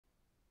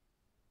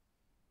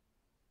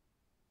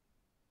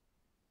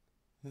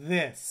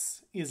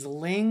This is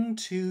LING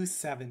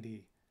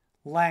 270,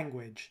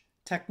 Language,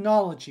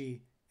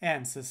 Technology,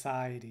 and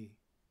Society.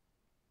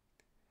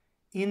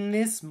 In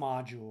this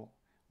module,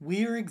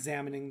 we are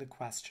examining the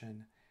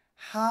question,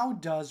 how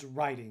does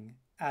writing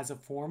as a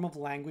form of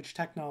language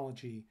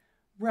technology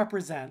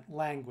represent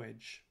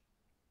language?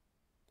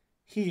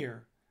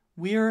 Here,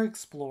 we are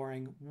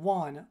exploring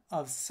one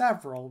of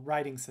several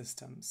writing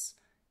systems,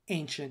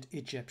 ancient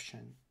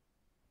Egyptian.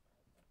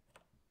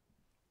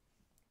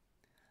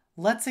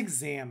 Let's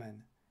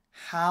examine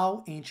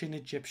how ancient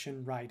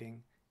Egyptian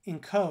writing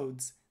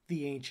encodes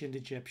the ancient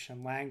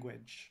Egyptian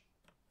language.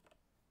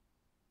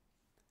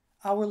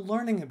 Our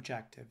learning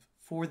objective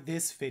for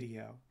this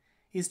video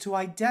is to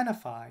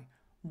identify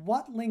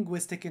what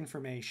linguistic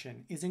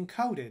information is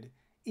encoded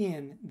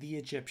in the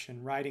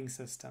Egyptian writing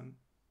system.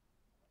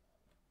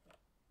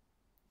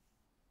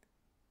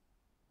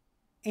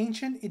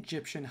 Ancient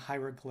Egyptian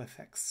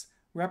hieroglyphics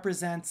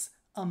represents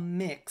a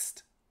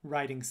mixed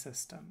writing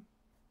system.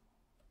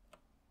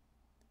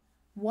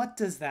 What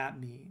does that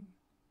mean?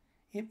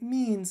 It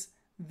means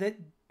that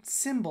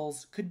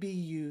symbols could be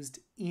used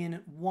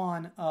in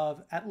one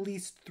of at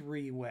least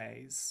three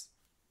ways.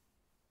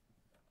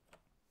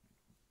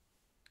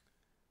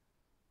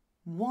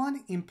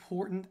 One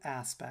important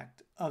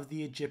aspect of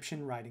the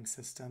Egyptian writing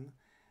system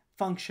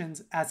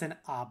functions as an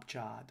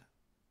abjad.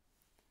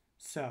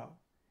 So,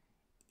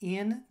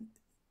 in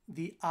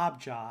the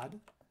abjad,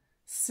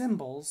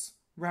 symbols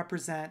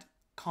represent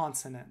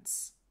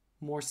consonants,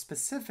 more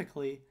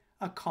specifically,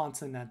 a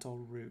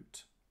consonantal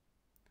root.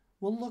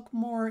 We'll look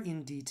more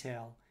in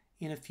detail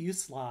in a few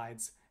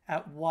slides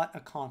at what a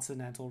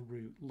consonantal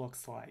root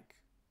looks like.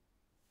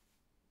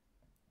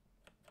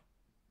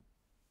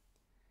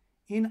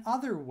 In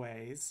other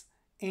ways,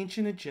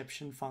 ancient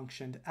Egyptian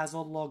functioned as a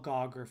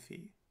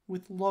logography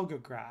with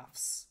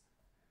logographs,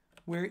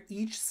 where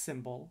each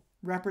symbol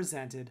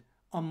represented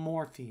a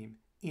morpheme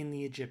in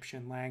the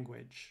Egyptian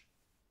language.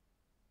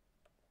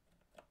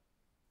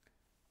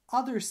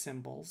 Other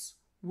symbols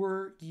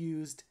were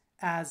used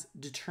as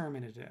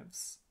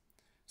determinatives.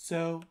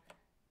 So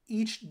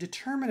each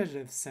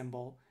determinative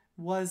symbol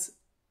was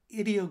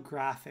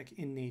ideographic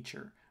in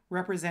nature,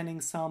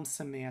 representing some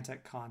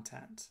semantic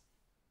content.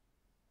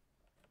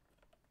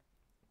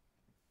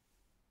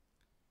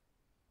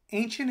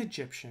 Ancient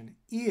Egyptian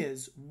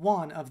is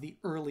one of the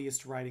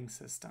earliest writing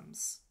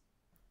systems.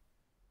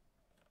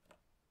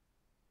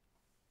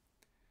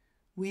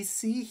 We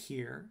see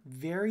here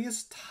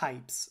various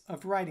types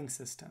of writing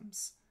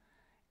systems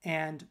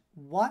and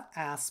what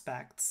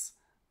aspects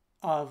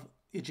of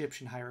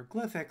Egyptian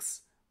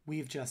hieroglyphics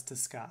we've just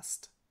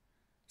discussed.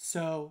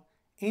 So,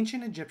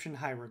 ancient Egyptian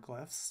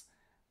hieroglyphs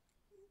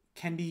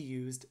can be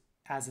used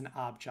as an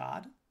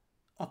abjad,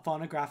 a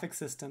phonographic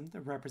system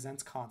that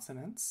represents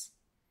consonants.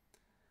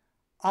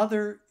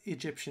 Other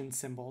Egyptian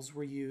symbols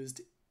were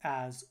used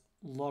as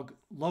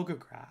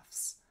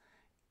logographs.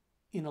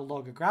 In a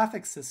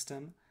logographic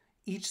system,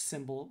 each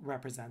symbol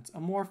represents a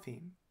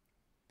morpheme.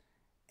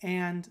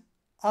 And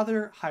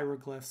other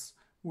hieroglyphs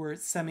were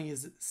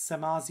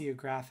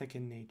semasiographic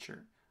in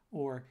nature,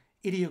 or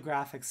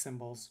ideographic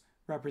symbols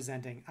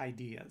representing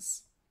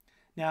ideas.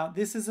 Now,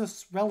 this is a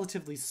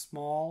relatively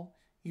small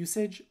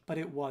usage, but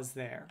it was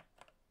there.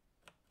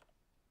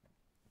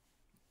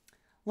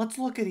 Let's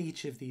look at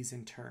each of these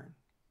in turn.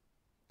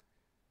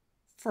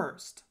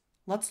 First,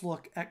 let's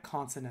look at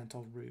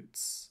consonantal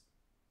roots.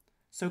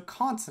 So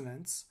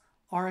consonants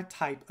are a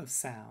type of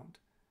sound.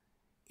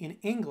 In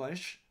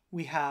English,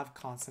 we have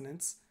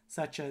consonants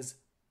such as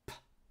p,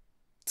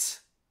 t,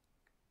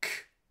 k,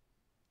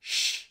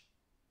 sh,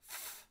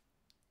 f,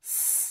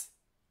 s,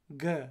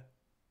 g,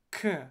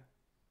 k,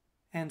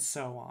 and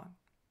so on.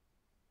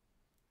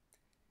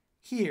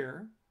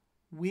 Here,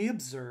 we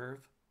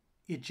observe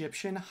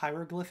Egyptian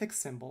hieroglyphic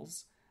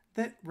symbols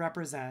that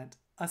represent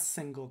a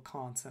single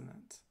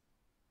consonant.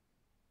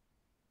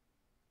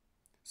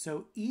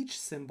 So each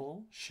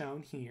symbol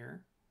shown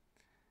here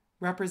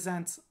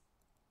represents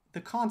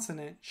the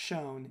consonant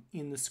shown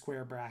in the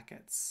square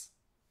brackets.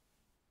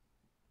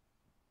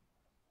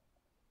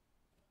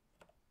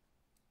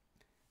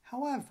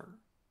 However,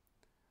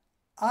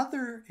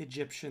 other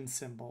Egyptian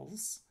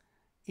symbols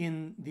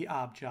in the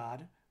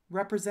abjad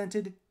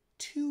represented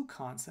two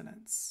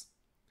consonants.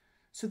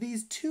 So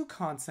these two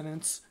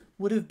consonants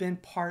would have been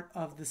part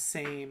of the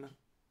same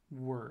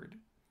word.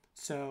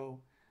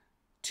 So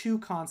two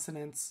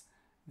consonants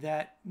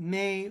that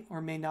may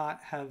or may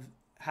not have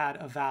had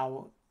a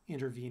vowel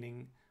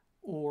intervening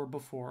or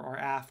before or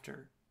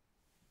after.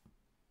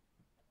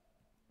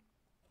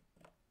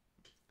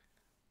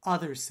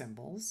 Other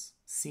symbols,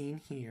 seen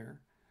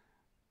here,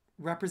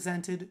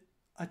 represented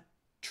a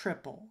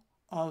triple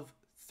of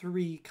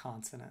three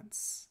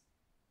consonants.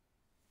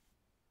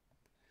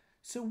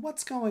 So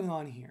what's going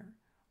on here?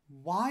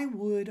 Why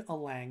would a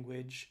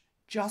language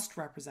just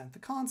represent the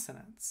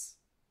consonants?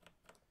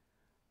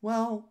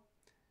 Well,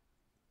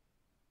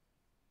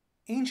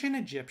 ancient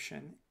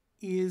Egyptian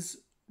is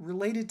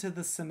related to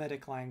the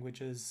Semitic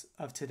languages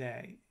of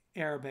today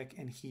Arabic,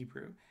 and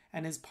Hebrew,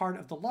 and is part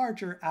of the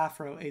larger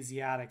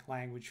Afro-Asiatic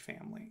language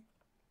family.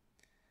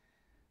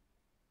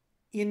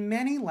 In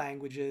many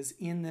languages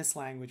in this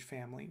language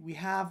family, we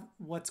have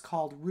what's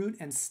called root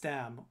and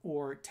stem,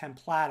 or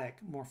templatic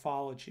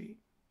morphology.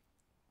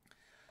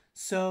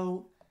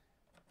 So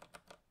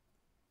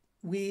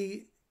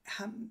we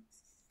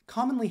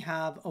commonly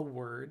have a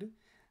word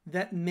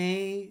that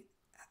may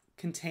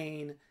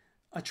contain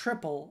a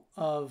triple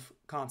of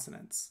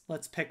consonants.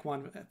 Let's pick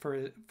one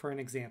for an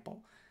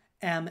example,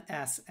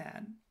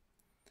 MSN.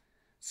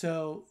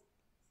 So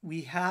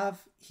we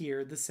have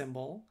here the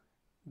symbol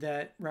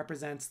that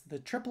represents the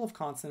triple of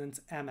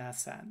consonants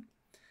MSN.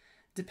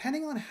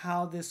 Depending on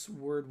how this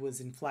word was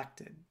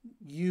inflected,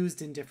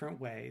 used in different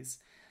ways,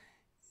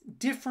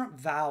 different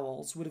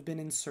vowels would have been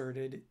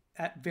inserted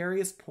at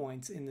various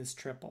points in this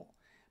triple,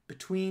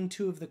 between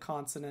two of the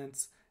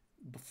consonants,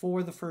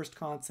 before the first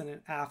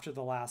consonant, after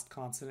the last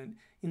consonant,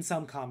 in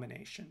some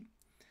combination.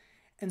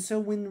 And so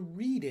when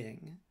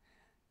reading,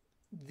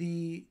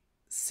 the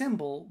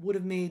symbol would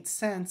have made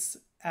sense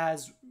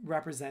as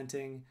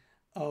representing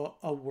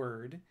a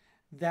word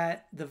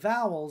that the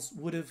vowels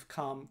would have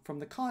come from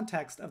the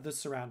context of the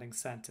surrounding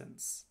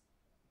sentence.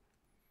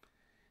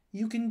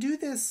 You can do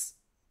this,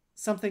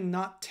 something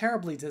not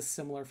terribly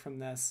dissimilar from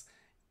this,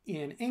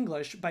 in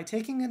English by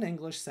taking an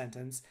English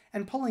sentence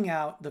and pulling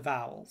out the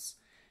vowels.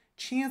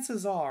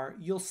 Chances are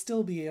you'll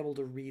still be able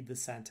to read the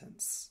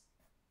sentence.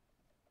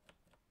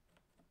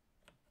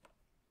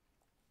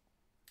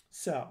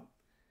 So,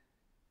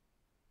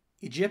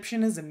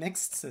 Egyptian is a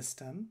mixed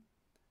system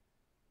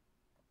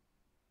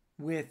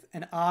with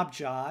an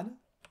abjad,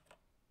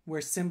 where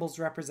symbols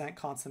represent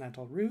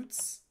consonantal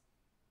roots,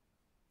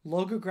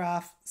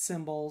 logograph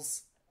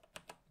symbols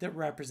that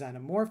represent a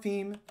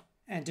morpheme,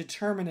 and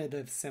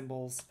determinative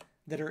symbols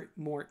that are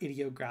more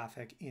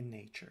ideographic in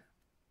nature.